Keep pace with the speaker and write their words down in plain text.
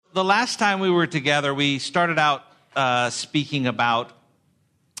The last time we were together, we started out speaking about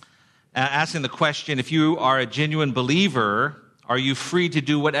asking the question, if you are a genuine believer, are you free to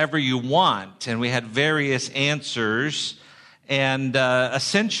do whatever you want? And we had various answers. And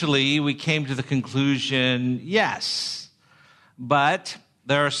essentially, we came to the conclusion, yes. But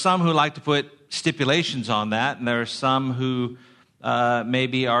there are some who like to put stipulations on that, and there are some who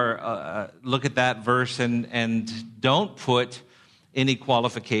maybe are look at that verse and don't put any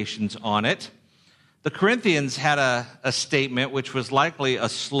qualifications on it. The Corinthians had a statement which was likely a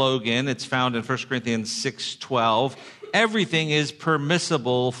slogan. It's found in 1 Corinthians 6:12. Everything is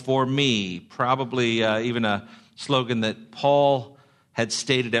permissible for me. Probably even a slogan that Paul had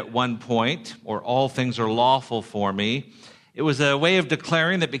stated at one point, or all things are lawful for me. It was a way of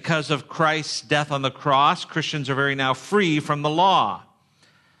declaring that because of Christ's death on the cross, Christians are very now free from the law.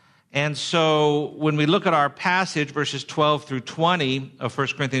 And so when we look at our passage, verses 12 through 20 of 1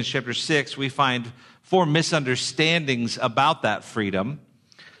 Corinthians chapter 6, we find 4 misunderstandings about that freedom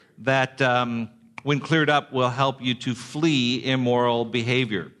that, when cleared up, will help you to flee immoral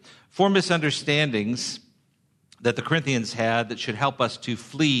behavior. 4 misunderstandings that the Corinthians had that should help us to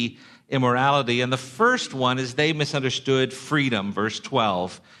flee immorality. And the first one is they misunderstood freedom, verse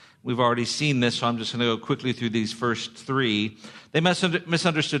 12. We've already seen this, so I'm just going to go quickly through these first 3. They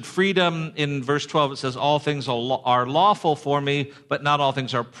misunderstood freedom. In verse 12, it says, all things are lawful for me, but not all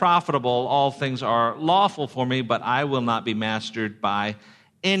things are profitable. All things are lawful for me, but I will not be mastered by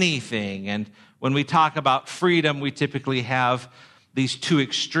anything. And when we talk about freedom, we typically have these 2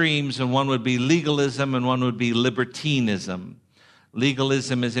 extremes, and one would be legalism and one would be libertinism.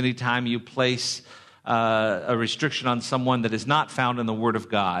 Legalism is any time you place a restriction on someone that is not found in the Word of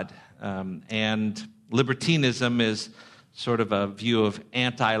God. And libertinism is sort of a view of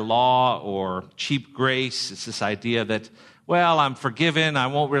anti-law or cheap grace. It's this idea that, well, I'm forgiven, I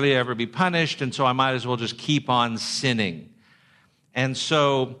won't really ever be punished, and so I might as well just keep on sinning. And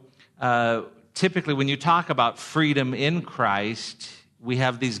so typically when you talk about freedom in Christ, we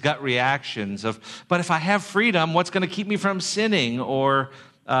have these gut reactions of, but if I have freedom, what's going to keep me from sinning? Or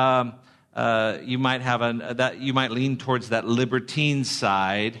you might have you might lean towards that libertine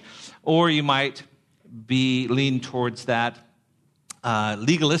side, or you might lean towards that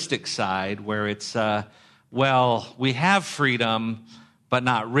legalistic side where it's well, we have freedom, but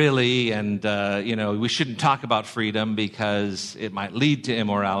not really, and we shouldn't talk about freedom because it might lead to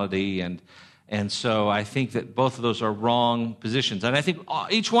immorality, and so I think that both of those are wrong positions. And I think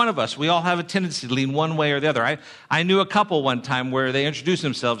each one of us, we all have a tendency to lean one way or the other. I knew a couple one time where they introduced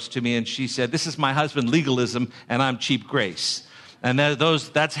themselves to me, and she said, this is my husband, legalism, and I'm cheap grace. And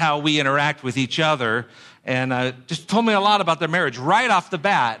that's how we interact with each other. And just told me a lot about their marriage right off the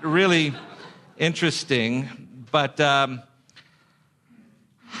bat. Really interesting. But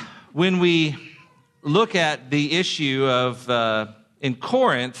when we look at the issue of in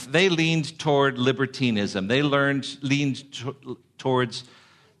Corinth, they leaned toward libertinism. They leaned towards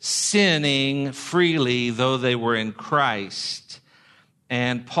sinning freely, though they were in Christ.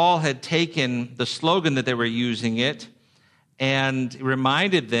 And Paul had taken the slogan that they were using it and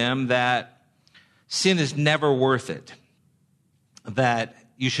reminded them that sin is never worth it, that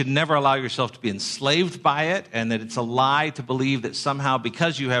you should never allow yourself to be enslaved by it, and that it's a lie to believe that somehow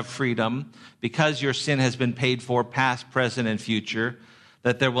because you have freedom, because your sin has been paid for past, present, and future,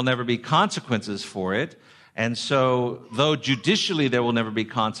 that there will never be consequences for it. And so, though judicially there will never be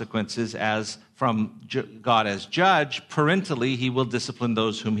consequences as from God as judge, parentally he will discipline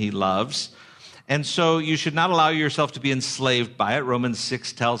those whom he loves. And so you should not allow yourself to be enslaved by it. Romans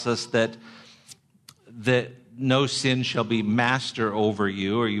 6 tells us that no sin shall be master over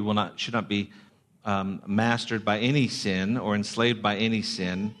you, or you should not be mastered by any sin or enslaved by any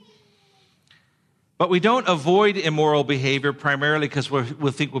sin. But we don't avoid immoral behavior primarily because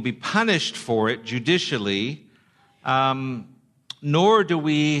we'll think we'll be punished for it judicially, nor do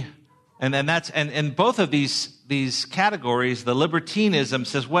we, and both of these categories, the libertinism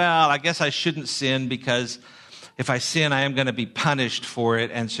says, well, I guess I shouldn't sin because if I sin, I am going to be punished for it.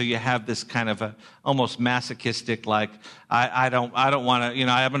 And so you have this kind of a almost masochistic, like, I don't want to,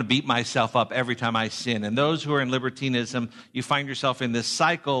 I'm going to beat myself up every time I sin. And those who are in libertinism, you find yourself in this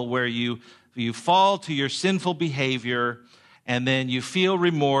cycle where you fall to your sinful behavior, and then you feel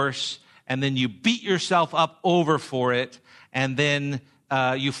remorse, and then you beat yourself up over for it, and then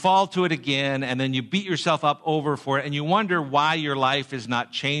you fall to it again, and then you beat yourself up over for it, and you wonder why your life is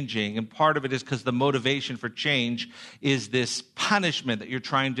not changing. And part of it is because the motivation for change is this punishment that you're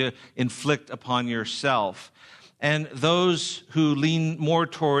trying to inflict upon yourself. And those who lean more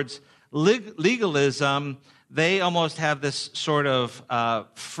towards legalism, they almost have this sort of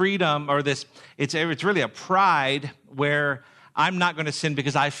freedom, or it's really a pride where I'm not going to sin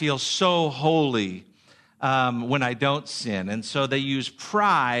because I feel so holy when I don't sin. And so they use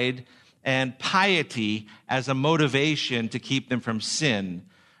pride and piety as a motivation to keep them from sin,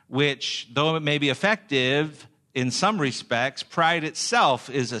 which, though it may be effective in some respects, pride itself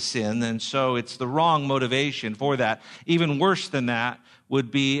is a sin, and so it's the wrong motivation for that. Even worse than that would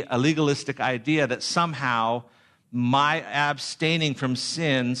be a legalistic idea that somehow my abstaining from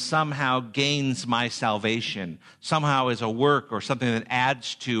sin somehow gains my salvation, somehow is a work or something that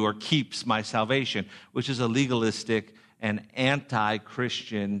adds to or keeps my salvation, which is a legalistic and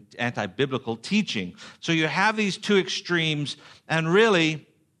anti-Christian, anti-biblical teaching. So you have these two extremes, and really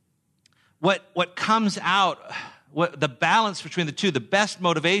what comes out, the balance between the two, the best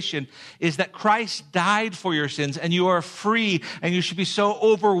motivation is that Christ died for your sins and you are free, and you should be so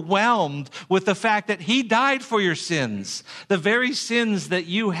overwhelmed with the fact that he died for your sins. The very sins that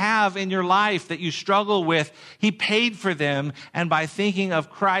you have in your life that you struggle with, he paid for them. And by thinking of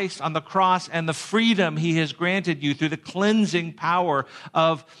Christ on the cross and the freedom he has granted you through the cleansing power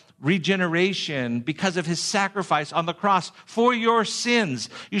of regeneration because of his sacrifice on the cross for your sins,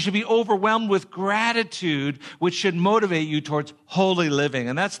 you should be overwhelmed with gratitude, which should motivate you towards holy living.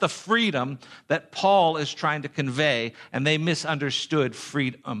 And that's the freedom that Paul is trying to convey, and they misunderstood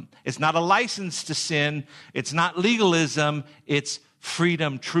freedom. It's not a license to sin. It's not legalism. It's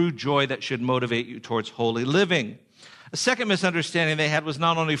freedom, true joy that should motivate you towards holy living. A second misunderstanding they had was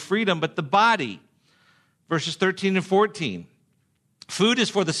not only freedom, but the body. Verses 13 and 14. Food is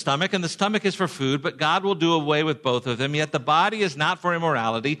for the stomach, and the stomach is for food, but God will do away with both of them. Yet the body is not for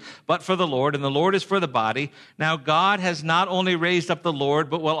immorality, but for the Lord, and the Lord is for the body. Now God has not only raised up the Lord,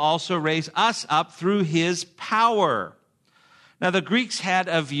 but will also raise us up through his power. Now, the Greeks had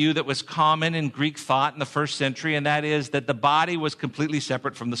a view that was common in Greek thought in the first century, and that is that the body was completely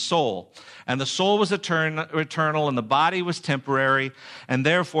separate from the soul. And the soul was eternal, and the body was temporary, and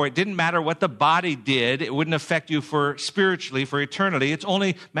therefore it didn't matter what the body did. It wouldn't affect you spiritually, for eternity. It's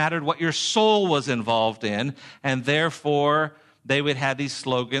only mattered what your soul was involved in, and therefore they would have these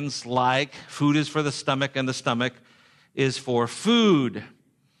slogans like, food is for the stomach, and the stomach is for food.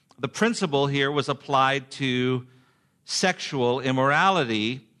 The principle here was applied to sexual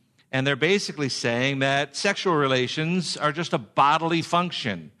immorality, and they're basically saying that sexual relations are just a bodily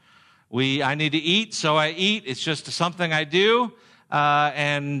function. I need to eat, so I eat. It's just something I do,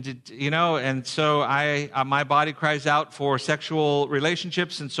 and so my body cries out for sexual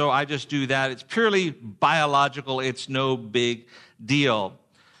relationships, and so I just do that. It's purely biological. It's no big deal.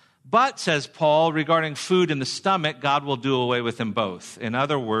 But, says Paul, regarding food in the stomach, God will do away with them both. In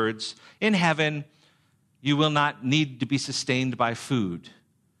other words, in heaven, you will not need to be sustained by food.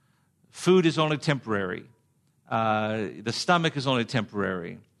 Food is only temporary. The stomach is only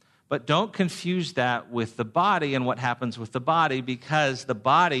temporary. But don't confuse that with the body and what happens with the body, because the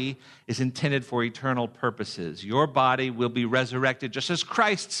body is intended for eternal purposes. Your body will be resurrected just as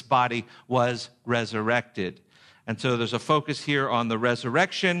Christ's body was resurrected. And so there's a focus here on the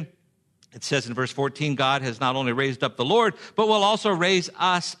resurrection. It says in verse 14, God has not only raised up the Lord, but will also raise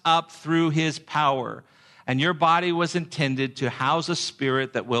us up through his power. And your body was intended to house a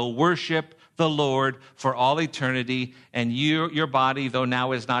spirit that will worship the Lord for all eternity. And your body, though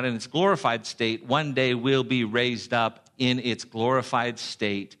now is not in its glorified state, one day will be raised up in its glorified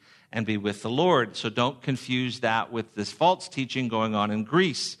state and be with the Lord. So don't confuse that with this false teaching going on in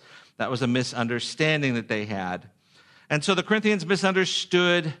Greece. That was a misunderstanding that they had. And so the Corinthians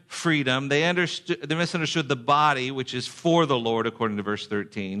misunderstood freedom. They misunderstood the body, which is for the Lord, according to verse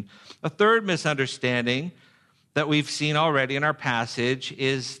 13. A third misunderstanding that we've seen already in our passage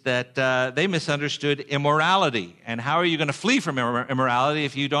is that they misunderstood immorality. And how are you going to flee from immorality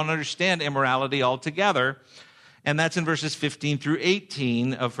if you don't understand immorality altogether? And that's in verses 15 through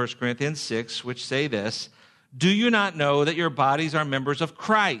 18 of 1 Corinthians 6, which say this: Do you not know that your bodies are members of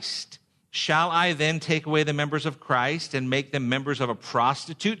Christ? Shall I then take away the members of Christ and make them members of a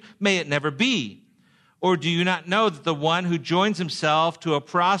prostitute? May it never be. Or do you not know that the one who joins himself to a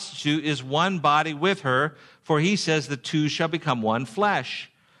prostitute is one body with her? For he says the two shall become one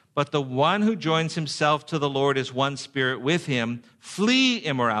flesh. But the one who joins himself to the Lord is one spirit with him. Flee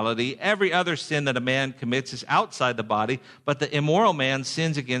immorality. Every other sin that a man commits is outside the body, but the immoral man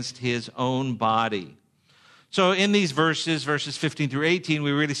sins against his own body. So in these verses 15 through 18,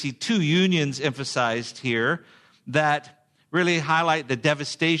 we really see two unions emphasized here that really highlight the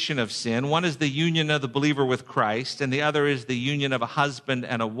devastation of sin. One is the union of the believer with Christ, and the other is the union of a husband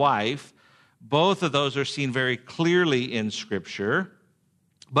and a wife. Both of those are seen very clearly in Scripture.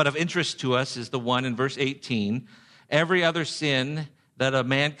 But of interest to us is the one in verse 18. Every other sin that a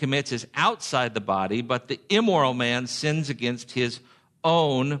man commits is outside the body, but the immoral man sins against his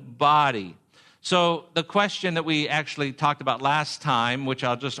own body. So the question that we actually talked about last time, which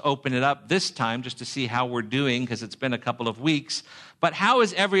I'll just open it up this time just to see how we're doing because it's been a couple of weeks. But how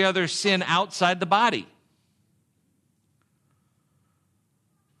is every other sin outside the body?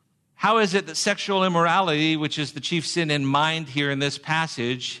 How is it that sexual immorality, which is the chief sin in mind here in this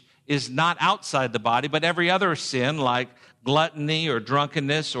passage, is not outside the body, but every other sin like gluttony or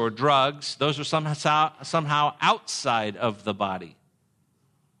drunkenness or drugs, those are somehow outside of the body?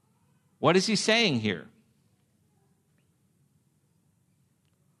 What is he saying here?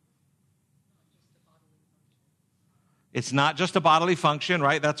 It's not just a bodily function,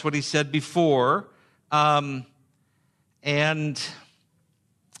 right? That's what he said before. And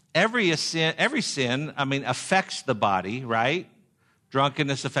every sin, affects the body, right?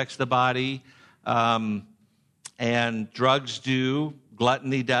 Drunkenness affects the body, and drugs do,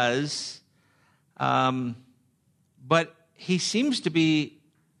 gluttony does. But he seems to be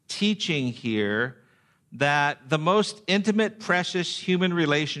teaching here that the most intimate, precious human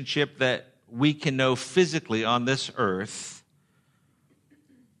relationship that we can know physically on this earth,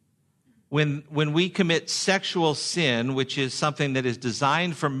 when we commit sexual sin, which is something that is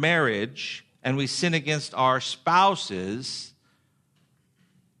designed for marriage, and we sin against our spouses,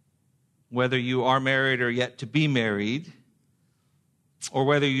 whether you are married or yet to be married, or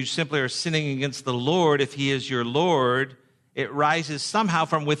whether you simply are sinning against the Lord, if he is your Lord, it rises somehow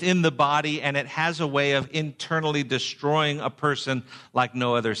from within the body, and it has a way of internally destroying a person like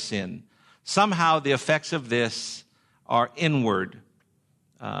no other sin. Somehow the effects of this are inward.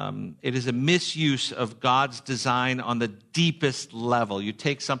 It is a misuse of God's design on the deepest level. You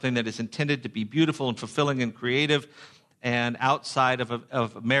take something that is intended to be beautiful and fulfilling and creative, and outside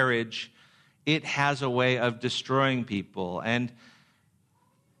of marriage, it has a way of destroying people. And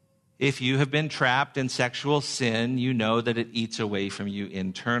if you have been trapped in sexual sin, you know that it eats away from you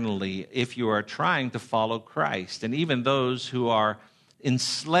internally if you are trying to follow Christ. And even those who are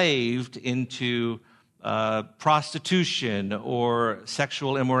enslaved into prostitution or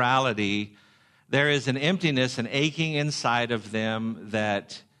sexual immorality, there is an emptiness and aching inside of them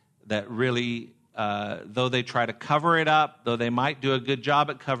that really, though they try to cover it up, though they might do a good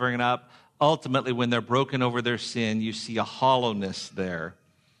job at covering it up, ultimately when they're broken over their sin, you see a hollowness there.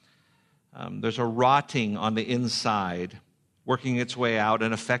 There's a rotting on the inside, working its way out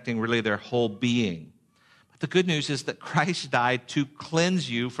and affecting really their whole being. But the good news is that Christ died to cleanse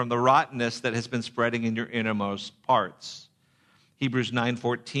you from the rottenness that has been spreading in your innermost parts. Hebrews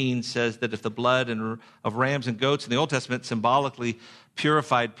 9:14 says that if the blood of rams and goats in the Old Testament symbolically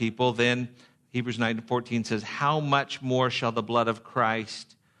purified people, then Hebrews 9:14 says, how much more shall the blood of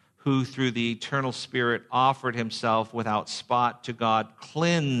Christ, who through the eternal Spirit offered himself without spot to God,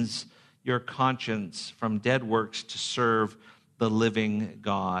 cleanse your conscience from dead works to serve the living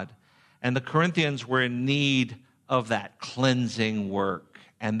God. And the Corinthians were in need of that cleansing work,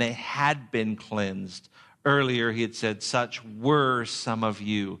 and they had been cleansed. Earlier he had said, such were some of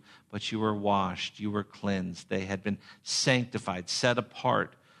you, but you were washed, you were cleansed. They had been sanctified, set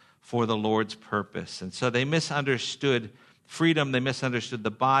apart for the Lord's purpose. And so they misunderstood freedom, they misunderstood the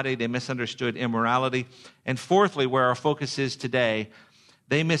body, they misunderstood immorality. And fourthly, where our focus is today,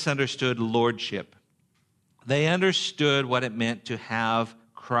 they misunderstood lordship. They understood what it meant to have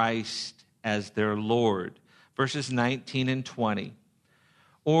Christ as their Lord. Verses 19 and 20.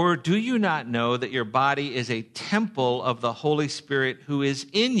 Or do you not know that your body is a temple of the Holy Spirit who is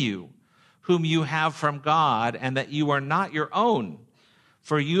in you, whom you have from God, and that you are not your own?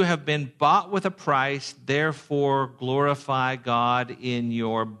 For you have been bought with a price, therefore glorify God in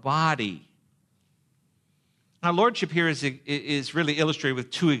your body. Now, lordship here is really illustrated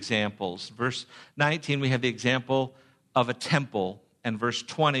with two examples. Verse 19, we have the example of a temple, and verse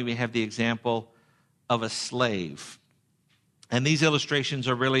 20, we have the example of a slave. And these illustrations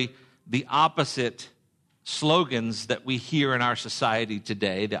are really the opposite slogans that we hear in our society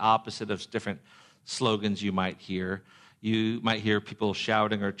today, the opposite of different slogans you might hear. You might hear people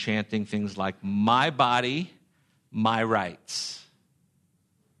shouting or chanting things like, my body, my rights.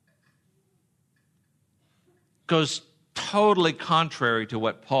 Goes totally contrary to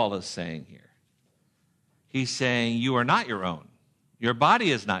what Paul is saying here. He's saying you are not your own. Your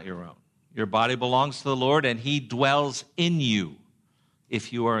body is not your own. Your body belongs to the Lord, and he dwells in you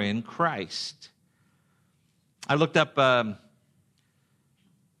if you are in Christ. I looked up the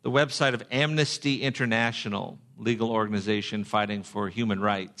website of Amnesty International, legal organization fighting for human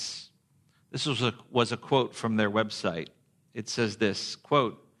rights. This was a quote from their website. It says this,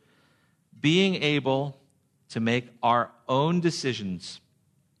 quote, being able to make our own decisions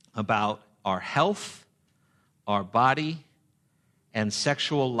about our health, our body, and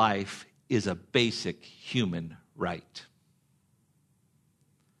sexual life is a basic human right.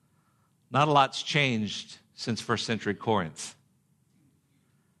 Not a lot's changed since first century Corinth.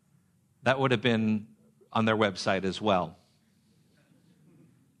 That would have been on their website as well.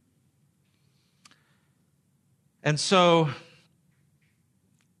 And so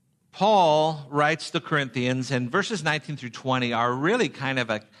Paul writes to the Corinthians, and verses 19 through 20 are really kind of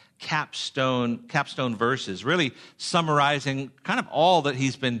a capstone verses, really summarizing kind of all that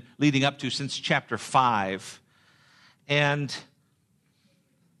he's been leading up to since chapter 5. And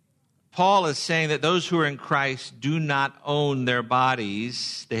Paul is saying that those who are in Christ do not own their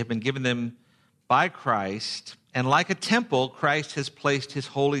bodies. They have been given them by Christ. And like a temple, Christ has placed his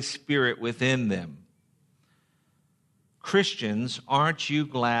Holy Spirit within them. Christians, aren't you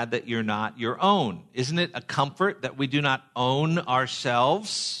glad that you're not your own? Isn't it a comfort that we do not own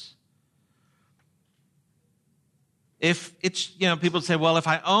ourselves? If it's, people say, well, if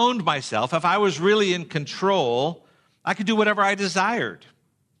I owned myself, if I was really in control, I could do whatever I desired.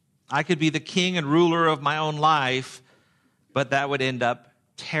 I could be the king and ruler of my own life, but that would end up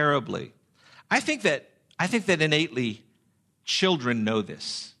terribly. I think that innately children know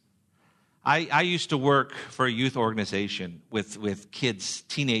this. I used to work for a youth organization with kids,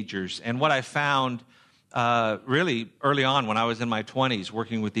 teenagers, and what I found really early on when I was in my 20s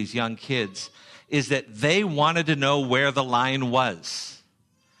working with these young kids is that they wanted to know where the line was.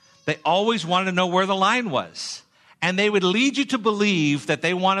 They always wanted to know where the line was. And they would lead you to believe that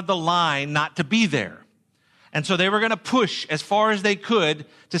they wanted the line not to be there. And so they were going to push as far as they could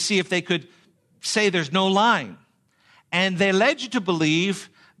to see if they could say there's no line. And they led you to believe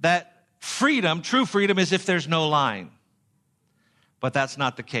that freedom, true freedom, is if there's no line. But that's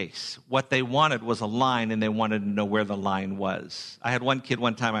not the case. What they wanted was a line, and they wanted to know where the line was. I had one kid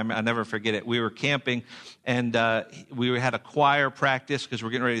one time, I'll never forget it. We were camping, and we had a choir practice because we're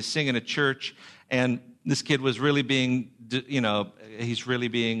getting ready to sing in a church, and this kid was really being,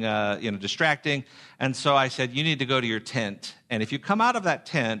 distracting. And so I said, you need to go to your tent. And if you come out of that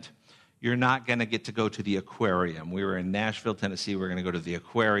tent, you're not going to get to go to the aquarium. We were in Nashville, Tennessee. We were going to go to the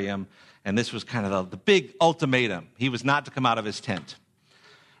aquarium. And this was kind of the big ultimatum. He was not to come out of his tent.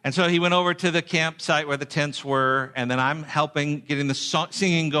 And so he went over to the campsite where the tents were. And then I'm helping getting the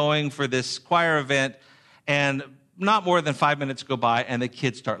singing going for this choir event. And not more than 5 minutes go by, and the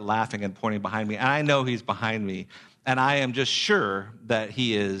kids start laughing and pointing behind me. And I know he's behind me. And I am just sure that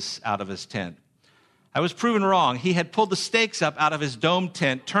he is out of his tent. I was proven wrong. He had pulled the stakes up out of his dome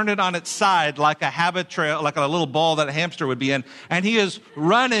tent, turned it on its side like a habit trail, like a little ball that a hamster would be in, and he is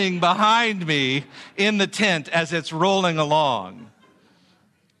running behind me in the tent as it's rolling along.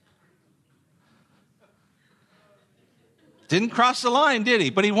 Didn't cross the line, did he?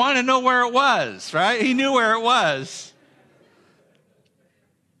 But he wanted to know where it was, right? He knew where it was.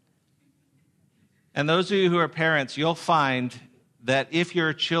 And those of you who are parents, you'll find that if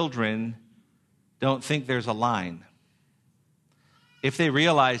your children don't think there's a line, if they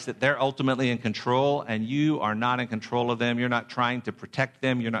realize that they're ultimately in control and you are not in control of them, you're not trying to protect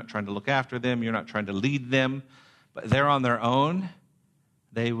them, you're not trying to look after them, you're not trying to lead them, but they're on their own,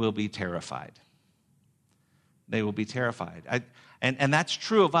 they will be terrified. They will be terrified. And that's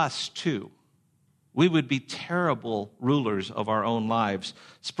true of us too. We would be terrible rulers of our own lives.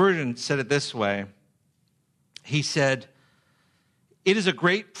 Spurgeon said it this way. He said, "It is a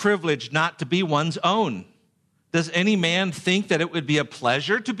great privilege not to be one's own. Does any man think that it would be a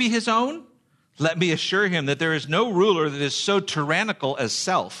pleasure to be his own? Let me assure him that there is no ruler that is so tyrannical as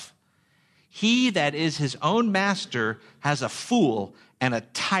self. He that is his own master has a fool and a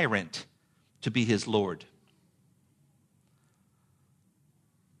tyrant to be his lord."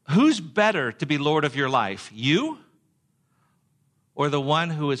 Who's better to be Lord of your life, you or the one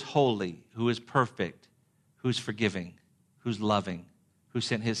who is holy, who is perfect, who's forgiving, who's loving, who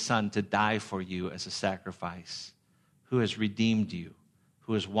sent his son to die for you as a sacrifice, who has redeemed you,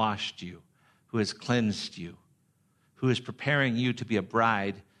 who has washed you, who has cleansed you, who is preparing you to be a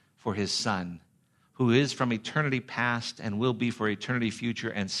bride for his son, who is from eternity past and will be for eternity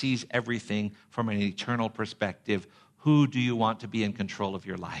future and sees everything from an eternal perspective? Who do you want to be in control of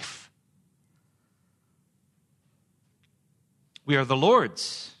your life? We are the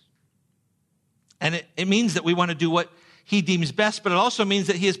Lord's. And it means that we want to do what he deems best, but it also means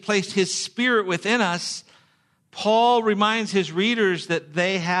that he has placed his Spirit within us. Paul reminds his readers that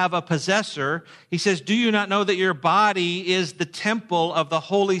they have a possessor. He says, "Do you not know that your body is the temple of the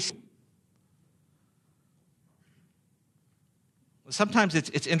Holy Spirit?" sometimes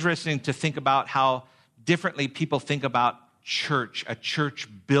it's interesting to think about how differently people think about church, a church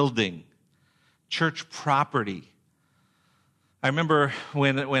building, church property. I remember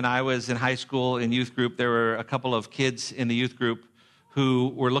when I was in high school in youth group, there were a couple of kids in the youth group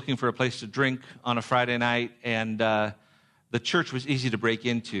who were looking for a place to drink on a Friday night, and the church was easy to break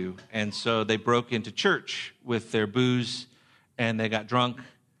into. And so they broke into church with their booze, and they got drunk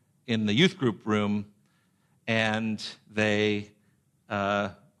in the youth group room, and they,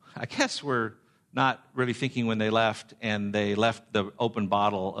 I guess, were not really thinking when they left, and they left the open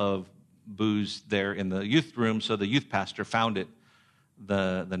bottle of booze there in the youth room, so the youth pastor found it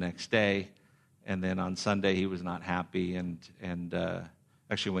the next day, and then on Sunday he was not happy and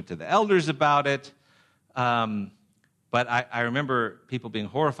actually went to the elders about it. But I remember people being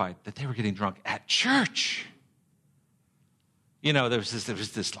horrified that they were getting drunk at church. You know, there was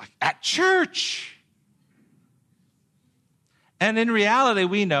this like, at church. And in reality,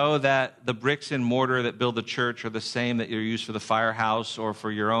 we know that the bricks and mortar that build the church are the same that you're used for the firehouse or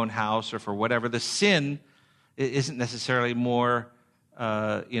for your own house or for whatever. The sin isn't necessarily more,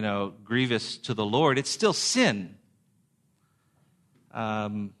 grievous to the Lord. It's still sin.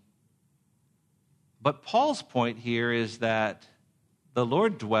 But Paul's point here is that the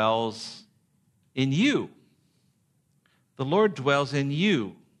Lord dwells in you. The Lord dwells in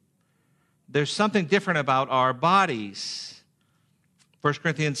you. There's something different about our bodies. 1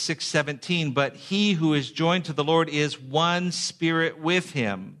 Corinthians 6:17, but he who is joined to the Lord is one spirit with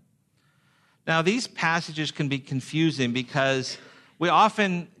him. Now, these passages can be confusing because we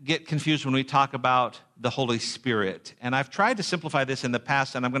often get confused when we talk about the Holy Spirit. And I've tried to simplify this in the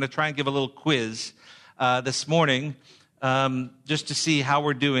past, and I'm going to try and give a little quiz this morning just to see how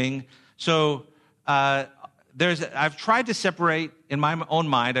we're doing. So I've tried to separate in my own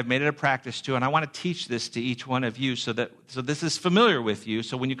mind. I've made it a practice too, and I want to teach this to each one of you so this is familiar with you.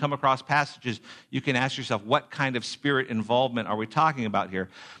 So when you come across passages, you can ask yourself, what kind of spirit involvement are we talking about here?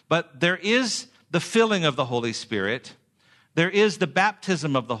 But there is the filling of the Holy Spirit, there is the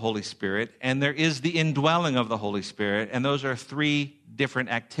baptism of the Holy Spirit, and there is the indwelling of the Holy Spirit, and those are three different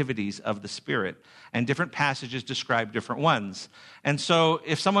activities of the Spirit, and different passages describe different ones. And so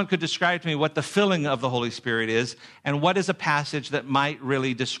if someone could describe to me what the filling of the Holy Spirit is, and what is a passage that might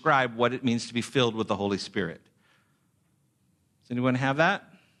really describe what it means to be filled with the Holy Spirit? Does anyone have that?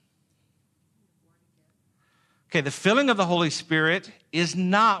 Okay, the filling of the Holy Spirit is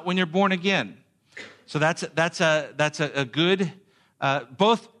not when you're born again. So that's a good,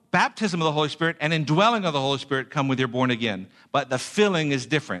 both baptism of the Holy Spirit and indwelling of the Holy Spirit come with your born again, but the filling is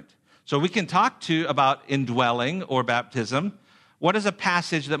different. So we can talk about indwelling or baptism. What is a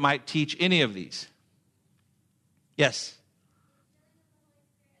passage that might teach any of these? Yes.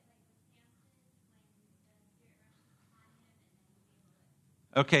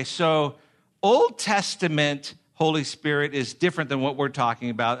 Okay, so Old Testament Holy Spirit is different than what we're talking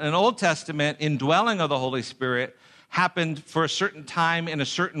about. In Old Testament, indwelling of the Holy Spirit happened for a certain time in a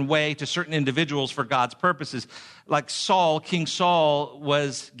certain way to certain individuals for God's purposes. Like Saul, King Saul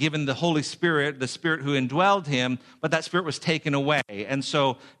was given the Holy Spirit, the Spirit who indwelled him, but that Spirit was taken away. And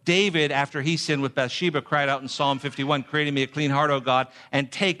so David, after he sinned with Bathsheba, cried out in Psalm 51, "Create in me a clean heart, O God,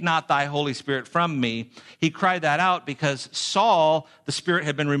 and take not thy Holy Spirit from me." He cried that out because Saul, the Spirit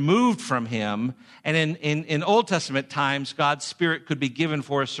had been removed from him. And in Old Testament times, God's Spirit could be given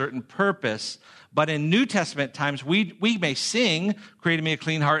for a certain purpose. But in New Testament times, we may sing, "Create in me a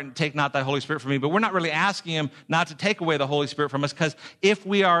clean heart and take not thy Holy Spirit from me," but we're not really asking him not to take away the Holy Spirit from us, because if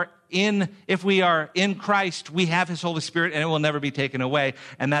we are in Christ, we have his Holy Spirit and it will never be taken away.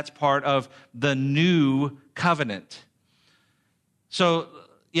 And that's part of the new covenant. So,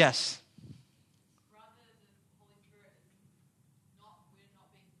 yes.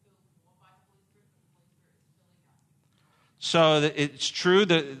 So it's true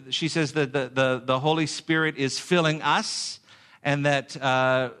that she says that the Holy Spirit is filling us, and that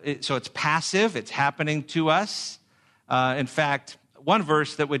so it's passive, it's happening to us. In fact, one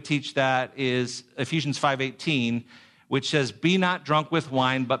verse that would teach that is Ephesians 5:18, which says, "Be not drunk with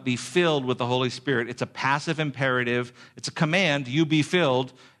wine, but be filled with the Holy Spirit." It's a passive imperative. It's a command. You be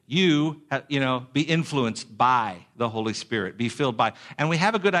filled. You be influenced by the Holy Spirit, be filled by. And we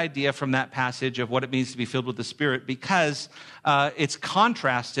have a good idea from that passage of what it means to be filled with the Spirit, because it's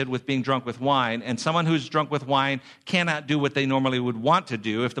contrasted with being drunk with wine. And someone who's drunk with wine cannot do what they normally would want to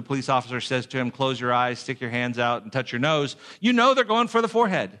do. If the police officer says to him, "Close your eyes, stick your hands out, and touch your nose," you know they're going for the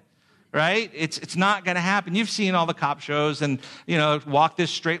forehead. Right? It's not going to happen. You've seen all the cop shows and, walk this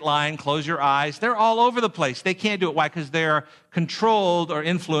straight line, close your eyes. They're all over the place. They can't do it. Why? Because they're controlled or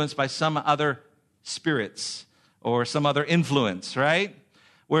influenced by some other spirits or some other influence, right?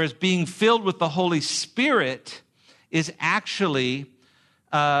 Whereas being filled with the Holy Spirit is actually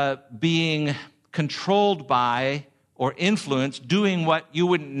being controlled by or influenced, doing what you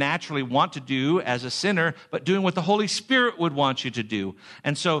wouldn't naturally want to do as a sinner, but doing what the Holy Spirit would want you to do.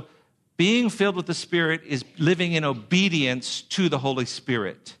 And so being filled with the Spirit is living in obedience to the Holy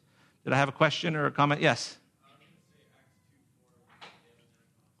Spirit. Did I have a question or a comment? Yes.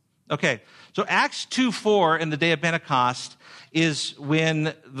 Okay, so Acts 2:4 in the day of Pentecost is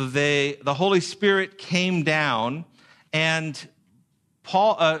when the Holy Spirit came down, and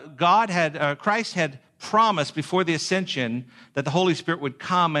Christ had promised before the ascension that the Holy Spirit would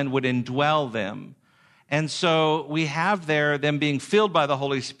come and would indwell them. And so we have there them being filled by the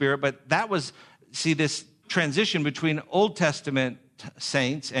Holy Spirit, but that was, this transition between Old Testament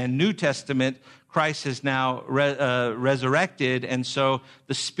saints and New Testament, Christ is now resurrected, and so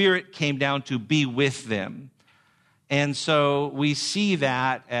the Spirit came down to be with them. And so we see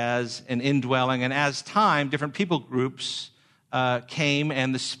that as an indwelling, and as time, different people groups came,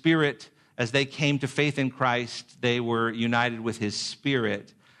 and the Spirit, as they came to faith in Christ, they were united with His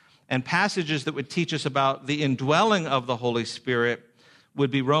Spirit. And passages that would teach us about the indwelling of the Holy Spirit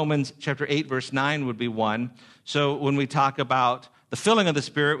would be Romans chapter 8, verse 9 would be one. So when we talk about the filling of the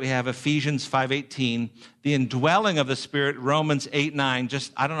Spirit, we have Ephesians 5:18. The indwelling of the Spirit, Romans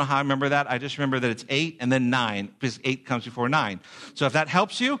 8:9. I don't know how I remember that. I just remember that it's 8 and then 9, because 8 comes before 9. So if that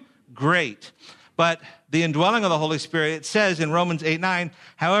helps you, great. But the indwelling of the Holy Spirit, it says in Romans 8:9,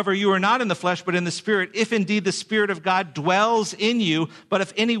 however, you are not in the flesh, but in the Spirit, if indeed the Spirit of God dwells in you. But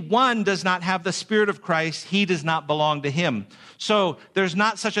if anyone does not have the Spirit of Christ, he does not belong to him. So there's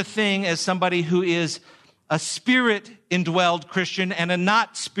not such a thing as somebody who is a Spirit-indwelled Christian and a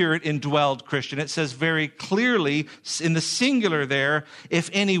not Spirit-indwelled Christian. It says very clearly in the singular there, if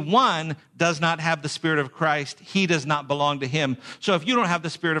anyone does not have the Spirit of Christ, he does not belong to him. So if you don't have the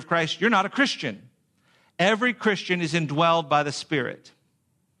Spirit of Christ, you're not a Christian. Every Christian is indwelled by the Spirit.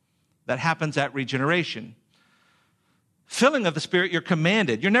 That happens at regeneration. Filling of the Spirit, you're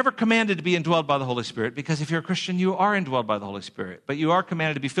commanded. You're never commanded to be indwelled by the Holy Spirit, because if you're a Christian, you are indwelled by the Holy Spirit. But you are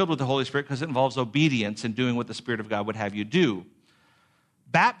commanded to be filled with the Holy Spirit because it involves obedience and doing what the Spirit of God would have you do.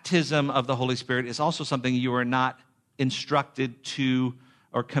 Baptism of the Holy Spirit is also something you are not instructed to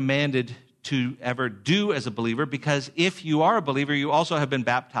or commanded to ever do as a believer, because if you are a believer, you also have been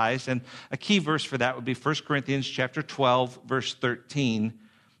baptized. And a key verse for that would be 1 Corinthians chapter 12, verse 13.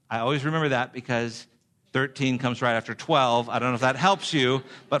 I always remember that because 13 comes right after 12. I don't know if that helps you,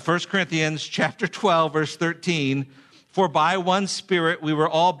 but 1 Corinthians chapter 12, verse 13, for by one Spirit we were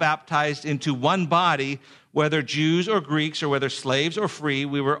all baptized into one body, whether Jews or Greeks or whether slaves or free,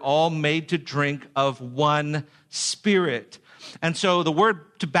 we were all made to drink of one Spirit. And so the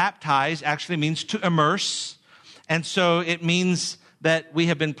word to baptize actually means to immerse. And so it means that we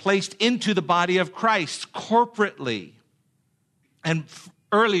have been placed into the body of Christ corporately. And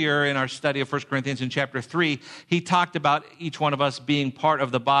earlier in our study of 1 Corinthians in chapter 3, he talked about each one of us being part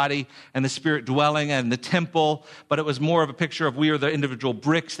of the body and the Spirit dwelling and the temple, but it was more of a picture of we are the individual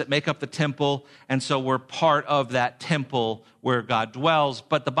bricks that make up the temple, and so we're part of that temple where God dwells.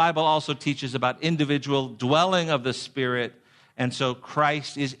 But the Bible also teaches about individual dwelling of the Spirit, and so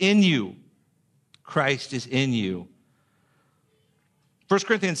Christ is in you. Christ is in you. 1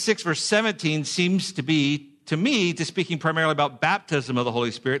 Corinthians 6, verse 17 seems to be, to me, to speaking primarily about baptism of the Holy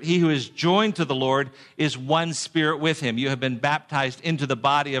Spirit. He who is joined to the Lord is one Spirit with him. You have been baptized into the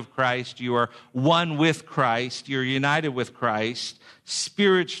body of Christ. You are one with Christ. You're united with Christ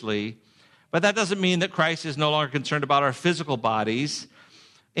spiritually. But that doesn't mean that Christ is no longer concerned about our physical bodies.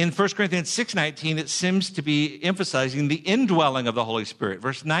 In 1 Corinthians 6:19, it seems to be emphasizing the indwelling of the Holy Spirit.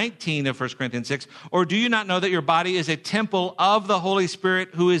 Verse 19 of 1 Corinthians 6, or do you not know that your body is a temple of the Holy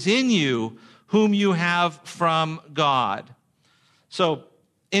Spirit who is in you, whom you have from God? So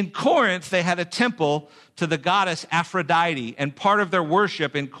in Corinth, they had a temple to the goddess Aphrodite, and part of their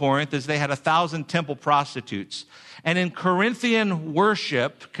worship in Corinth is they had 1,000 temple prostitutes. And in Corinthian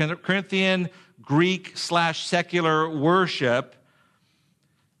worship, Corinthian Greek/secular worship,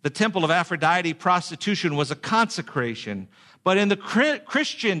 the temple of Aphrodite, prostitution was a consecration. But in the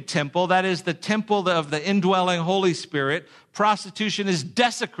Christian temple, that is the temple of the indwelling Holy Spirit, prostitution is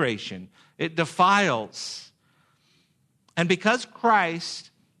desecration. It defiles. And because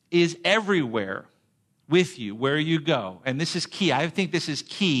Christ is everywhere with you, where you go, and this is key, I think this is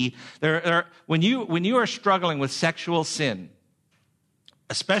key, when you are struggling with sexual sin,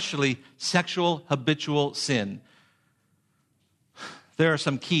 especially sexual habitual sin, there are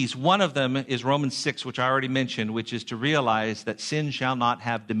some keys. One of them is Romans 6, which I already mentioned, which is to realize that sin shall not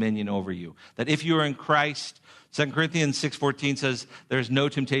have dominion over you. That if you are in Christ, 2 Corinthians 6:14 says, "There is no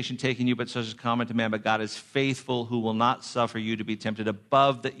temptation taking you, but such is common to man. But God is faithful, who will not suffer you to be tempted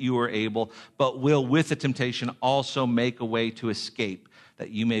above that you are able, but will with the temptation also make a way to escape, that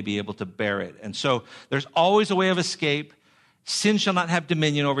you may be able to bear it." And so there's always a way of escape. Sin shall not have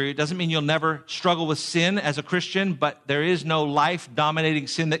dominion over you. It doesn't mean you'll never struggle with sin as a Christian, but there is no life-dominating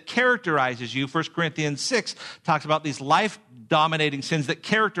sin that characterizes you. 1 Corinthians 6 talks about these life-dominating sins that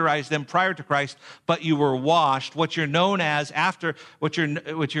characterize them prior to Christ, but you were washed. What you're known as after, what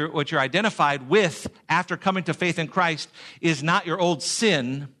you're identified with after coming to faith in Christ is not your old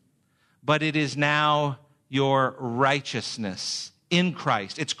sin, but it is now your righteousness in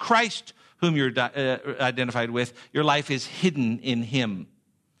Christ. It's Christ whom you're identified with. Your life is hidden in him.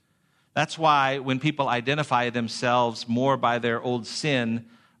 That's why when people identify themselves more by their old sin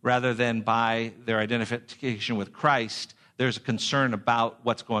rather than by their identification with Christ, there's a concern about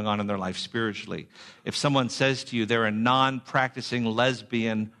what's going on in their life spiritually. If someone says to you they're a non-practicing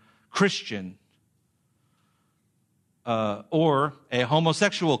lesbian Christian, or a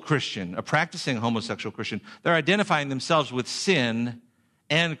homosexual Christian, a practicing homosexual Christian, they're identifying themselves with sin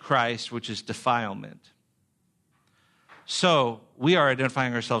and Christ, which is defilement. So we are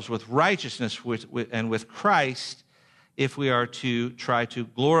identifying ourselves with righteousness and with Christ if we are to try to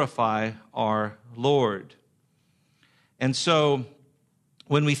glorify our Lord. And so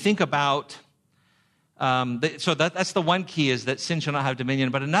when we think about, that's the one key, is that sin shall not have dominion.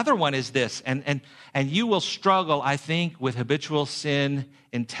 But another one is this, and you will struggle, I think, with habitual sin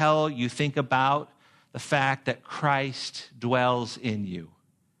until you think about the fact that Christ dwells in you,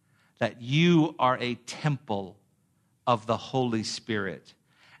 that you are a temple of the Holy Spirit,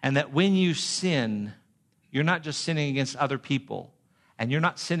 and that when you sin, you're not just sinning against other people, and you're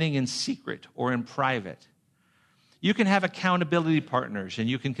not sinning in secret or in private. You can have accountability partners, and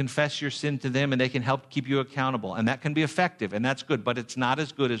you can confess your sin to them, and they can help keep you accountable, and that can be effective, and that's good, but it's not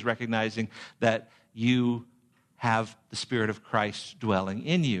as good as recognizing that you have the Spirit of Christ dwelling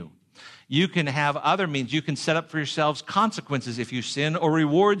in you. You can have other means. You can set up for yourselves consequences if you sin, or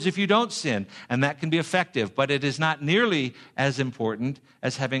rewards if you don't sin, and that can be effective. But it is not nearly as important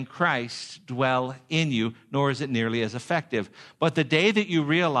as having Christ dwell in you, nor is it nearly as effective. But the day that you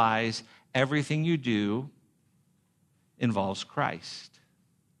realize everything you do involves Christ,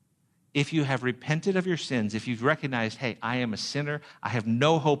 if you have repented of your sins, if you've recognized, hey, I am a sinner, I have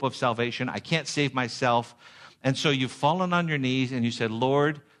no hope of salvation, I can't save myself, and so you've fallen on your knees and you said,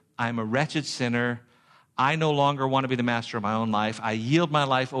 Lord, I'm a wretched sinner. I no longer want to be the master of my own life. I yield my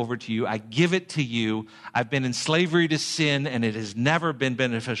life over to you. I give it to you. I've been in slavery to sin, and it has never been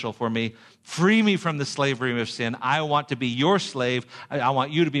beneficial for me. Free me from the slavery of sin. I want to be your slave. I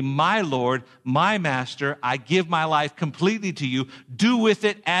want you to be my Lord, my master. I give my life completely to you. Do with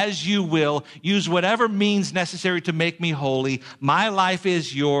it as you will. Use whatever means necessary to make me holy. My life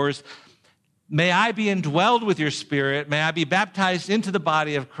is yours. May I be indwelled with your Spirit. May I be baptized into the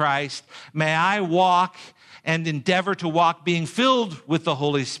body of Christ. May I walk and endeavor to walk being filled with the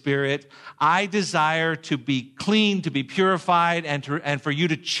Holy Spirit. I desire to be clean, to be purified, and for you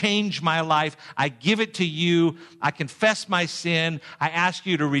to change my life. I give it to you. I confess my sin. I ask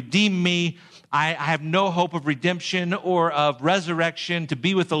you to redeem me. I have no hope of redemption or of resurrection to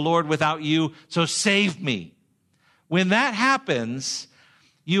be with the Lord without you, so save me. When that happens,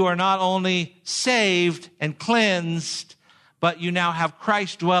 you are not only saved and cleansed, but you now have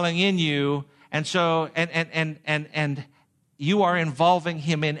Christ dwelling in you, and so and you are involving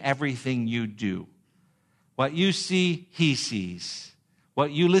him in everything you do. What you see, he sees.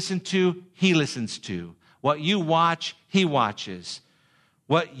 What you listen to, he listens to. What you watch, he watches.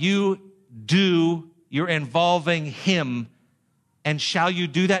 What you do, you're involving him, and shall you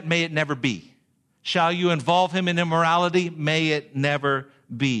do that? May it never be. Shall you involve him in immorality? May it never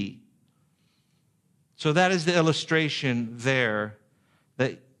be. So that is the illustration there,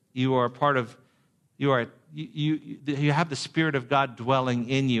 that you are part of, you have the Spirit of God dwelling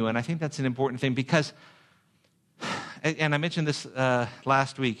in you. And I think that's an important thing, because, and I mentioned this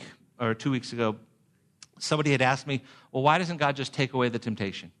last week or 2 weeks ago, somebody had asked me, well, why doesn't God just take away the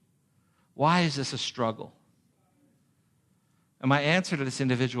temptation? Why is this a struggle? And my answer to this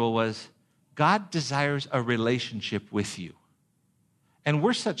individual was, God desires a relationship with you. And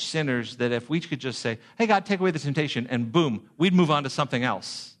we're such sinners that if we could just say, hey, God, take away the temptation, and boom, we'd move on to something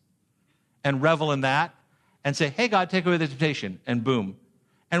else and revel in that and say, hey, God, take away the temptation, and boom.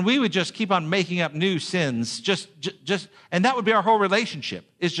 And we would just keep on making up new sins, and that would be our whole relationship,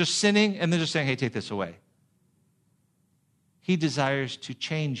 is just sinning and then just saying, hey, take this away. He desires to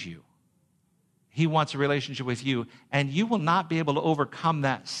change you. He wants a relationship with you, and you will not be able to overcome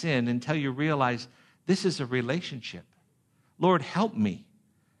that sin until you realize This is a relationship. Lord, help me.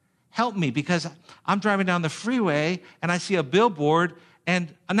 Help me, because I'm driving down the freeway and I see a billboard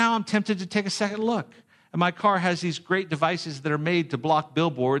and now I'm tempted to take a second look. And my car has these great devices that are made to block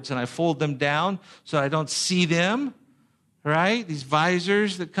billboards, and I fold them down so I don't see them, right? These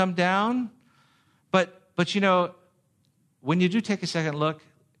visors that come down. But you know, when you do take a second look,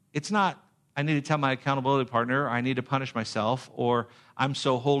 it's not, I need to tell my accountability partner, or I need to punish myself, or I'm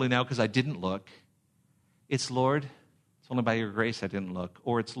so holy now because I didn't look. It's, Lord, it's only by your grace I didn't look.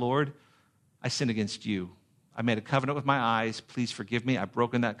 Or it's, Lord, I sinned against you. I made a covenant with my eyes. Please forgive me. I've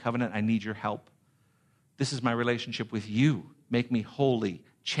broken that covenant. I need your help. This is my relationship with you. Make me holy.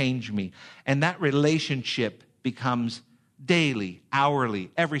 Change me. And that relationship becomes daily,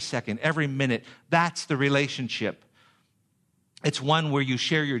 hourly, every second, every minute. That's the relationship. It's one where you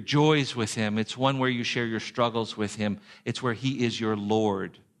share your joys with him. It's one where you share your struggles with him. It's where he is your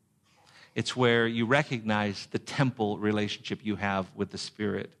Lord. It's where you recognize the temple relationship you have with the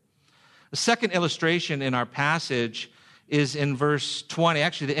Spirit. The second illustration in our passage is in verse 20,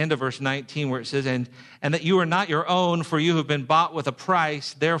 actually the end of verse 19, where it says, and that you are not your own, for you have been bought with a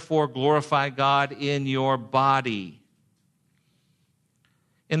price, therefore glorify God in your body.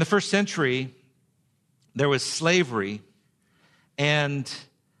 In the first century, there was slavery, and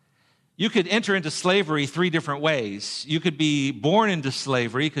you could enter into slavery three different ways. You could be born into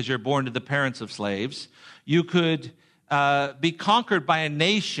slavery because you're born to the parents of slaves. You could be conquered by a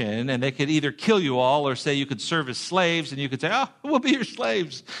nation, and they could either kill you all or say you could serve as slaves, and you could say, oh, we'll be your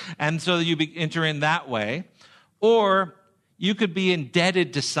slaves. And so you enter in that way. Or you could be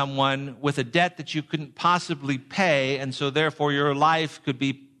indebted to someone with a debt that you couldn't possibly pay, and so therefore your life could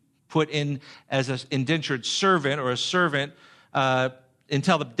be put in as an indentured servant or a servant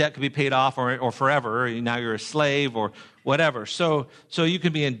until the debt could be paid off or forever. Now you're a slave or whatever. So you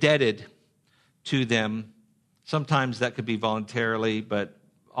could be indebted to them. Sometimes that could be voluntarily, but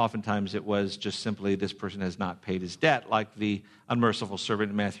oftentimes it was just simply this person has not paid his debt, like the unmerciful servant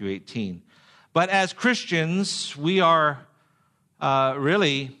in Matthew 18. But as Christians, we are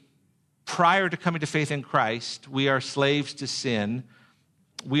really, prior to coming to faith in Christ, we are slaves to sin.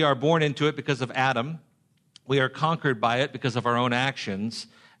 We are born into it because of Adam. We are conquered by it because of our own actions,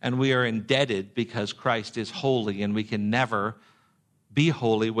 and we are indebted because Christ is holy, and we can never be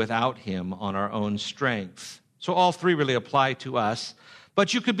holy without him on our own strength. So all three really apply to us.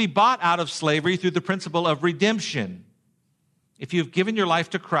 But you could be bought out of slavery through the principle of redemption. If you've given your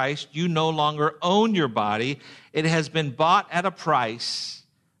life to Christ, you no longer own your body. It has been bought at a price,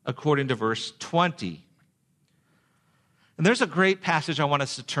 according to verse 20. And there's a great passage I want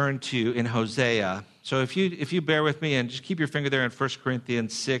us to turn to in Hosea. So if you bear with me and just keep your finger there in 1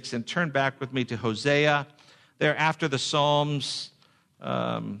 Corinthians 6 and turn back with me to Hosea. There after the Psalms,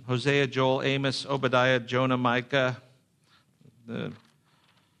 Hosea, Joel, Amos, Obadiah, Jonah, Micah, the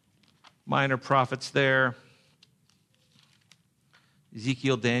minor prophets there.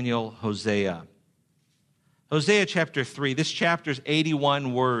 Ezekiel, Daniel, Hosea. Hosea chapter 3. This chapter is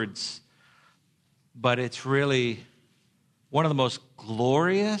 81 words, but it's really one of the most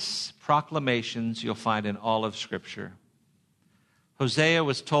glorious proclamations you'll find in all of Scripture. Hosea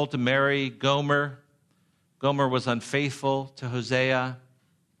was told to marry Gomer. Gomer was unfaithful to Hosea,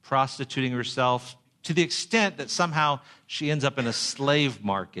 prostituting herself to the extent that somehow she ends up in a slave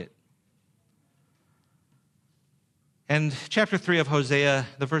market. And chapter 3 of Hosea,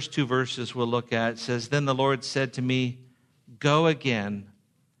 the first two verses we'll look at, says, Then the Lord said to me, Go again,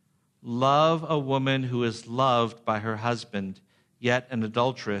 love a woman who is loved by her husband, yet an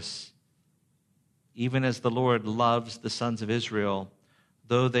adulteress, even as the Lord loves the sons of Israel,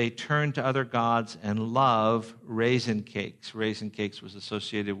 though they turn to other gods and love raisin cakes. Raisin cakes was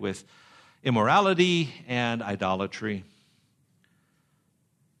associated with immorality and idolatry.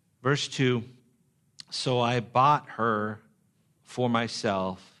 Verse 2, So I bought her for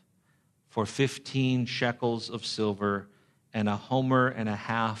myself for 15 shekels of silver and a homer and a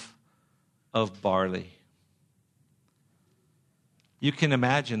half of barley. You can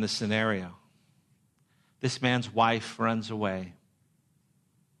imagine the scenario. This man's wife runs away,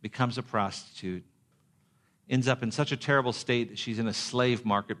 becomes a prostitute, ends up in such a terrible state that she's in a slave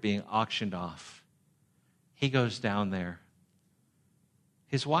market being auctioned off. He goes down there.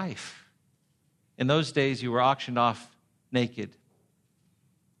 His wife. In those days, you were auctioned off naked,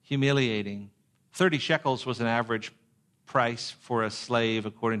 humiliating. 30 shekels was an average price for a slave,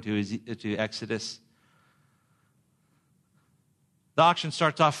 according to Exodus. The auction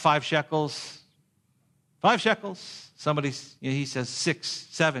starts off 5 shekels. 5 shekels. He says 6,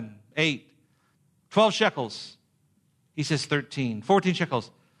 7, 8, 12 shekels. He says 13, 14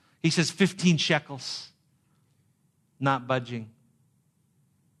 shekels. He says 15 shekels, not budging.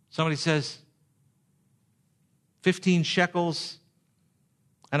 Somebody says 15 shekels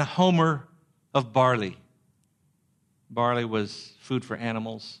and a homer of barley. Barley was food for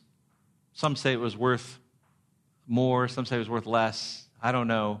animals. Some say it was worth more, some say it was worth less. I don't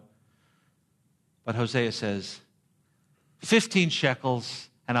know. But Hosea says 15 shekels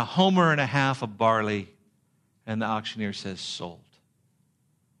and a homer and a half of barley. And the auctioneer says, sold.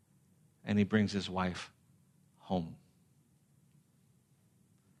 And he brings his wife home.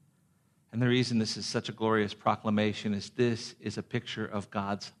 And the reason this is such a glorious proclamation is this is a picture of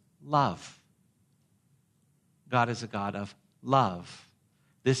God's love. God is a God of love.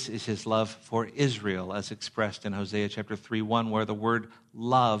 This is his love for Israel, as expressed in Hosea chapter 3:1, where the word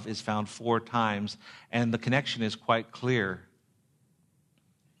love is found 4 times, and the connection is quite clear.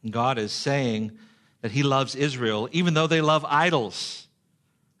 God is saying that he loves Israel, even though they love idols.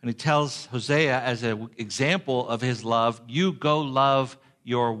 And he tells Hosea, as an example of his love, you go love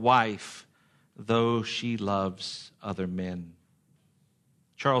your wife, though she loves other men.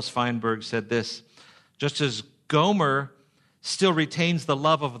 Charles Feinberg said this, just as Gomer still retains the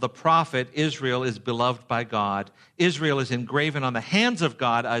love of the prophet, Israel is beloved by God. Israel is engraven on the hands of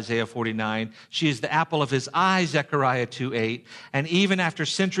God, Isaiah 49. She is the apple of his eye, Zechariah 2:8. And even after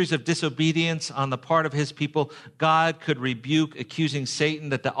centuries of disobedience on the part of his people, God could rebuke, accusing Satan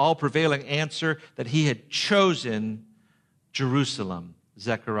that the all-prevailing answer that he had chosen Jerusalem,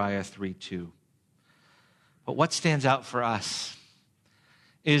 Zechariah 3:2. But what stands out for us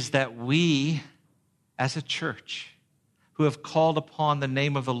is that we, as a church, who have called upon the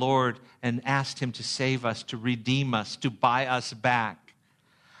name of the Lord and asked him to save us, to redeem us, to buy us back,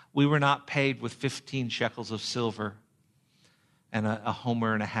 we were not paid with 15 shekels of silver and a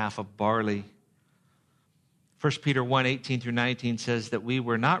homer and a half of barley. 1 Peter 1:18-19 says that we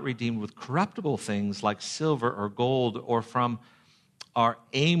were not redeemed with corruptible things like silver or gold or from our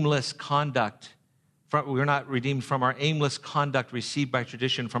aimless conduct. We were not redeemed from our aimless conduct received by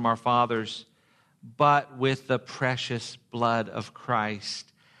tradition from our fathers, but with the precious blood of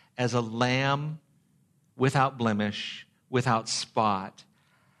Christ as a lamb without blemish, without spot.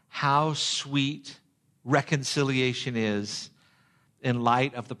 How sweet reconciliation is in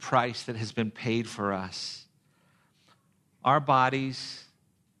light of the price that has been paid for us. Our bodies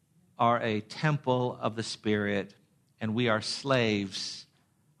are a temple of the Spirit, and we are slaves.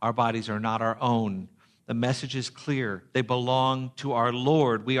 Our bodies are not our own. The message is clear. They belong to our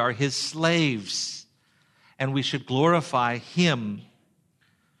Lord. We are his slaves, and we should glorify him.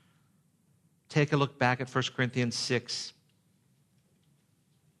 Take a look back at 1 Corinthians 6,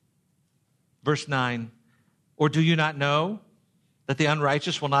 verse 9. Or do you not know that the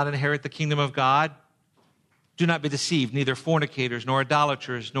unrighteous will not inherit the kingdom of God? Do not be deceived, neither fornicators, nor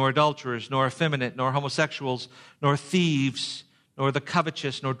idolaters, nor adulterers, nor effeminate, nor homosexuals, nor thieves, nor the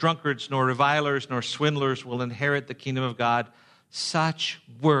covetous, nor drunkards, nor revilers, nor swindlers will inherit the kingdom of God. Such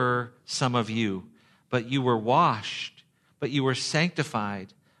were some of you. But you were washed, but you were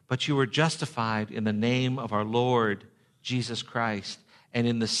sanctified, but you were justified in the name of our Lord Jesus Christ and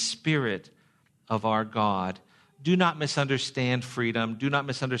in the Spirit of our God. Do not misunderstand freedom. Do not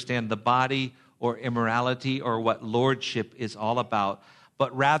misunderstand the body or immorality or what lordship is all about,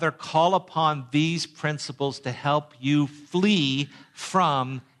 but rather call upon these principles to help you flee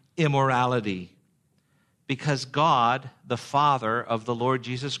from immorality. Because God, the Father of the Lord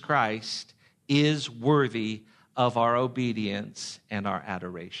Jesus Christ, is worthy of our obedience and our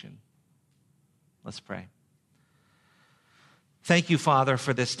adoration. Let's pray. Thank you, Father,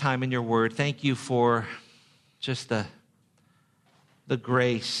 for this time in your word. Thank you for just the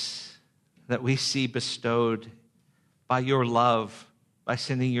grace that we see bestowed by your love, by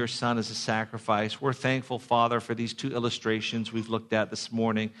sending your Son as a sacrifice. We're thankful, Father, for these 2 illustrations we've looked at this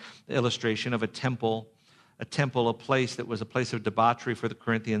morning. The illustration of a temple, a place that was a place of debauchery for the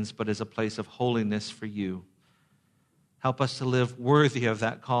Corinthians, but is a place of holiness for you. Help us to live worthy of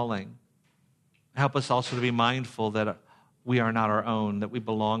that calling. Help us also to be mindful that we are not our own, that we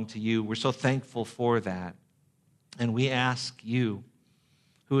belong to you. We're so thankful for that. And we ask you,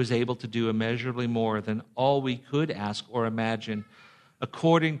 who is able to do immeasurably more than all we could ask or imagine,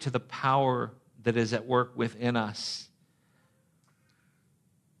 according to the power that is at work within us,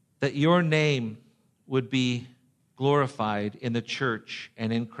 that your name would be glorified in the church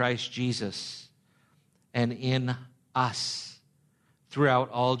and in Christ Jesus and in us throughout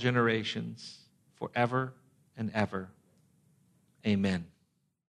all generations, forever and ever. Amen.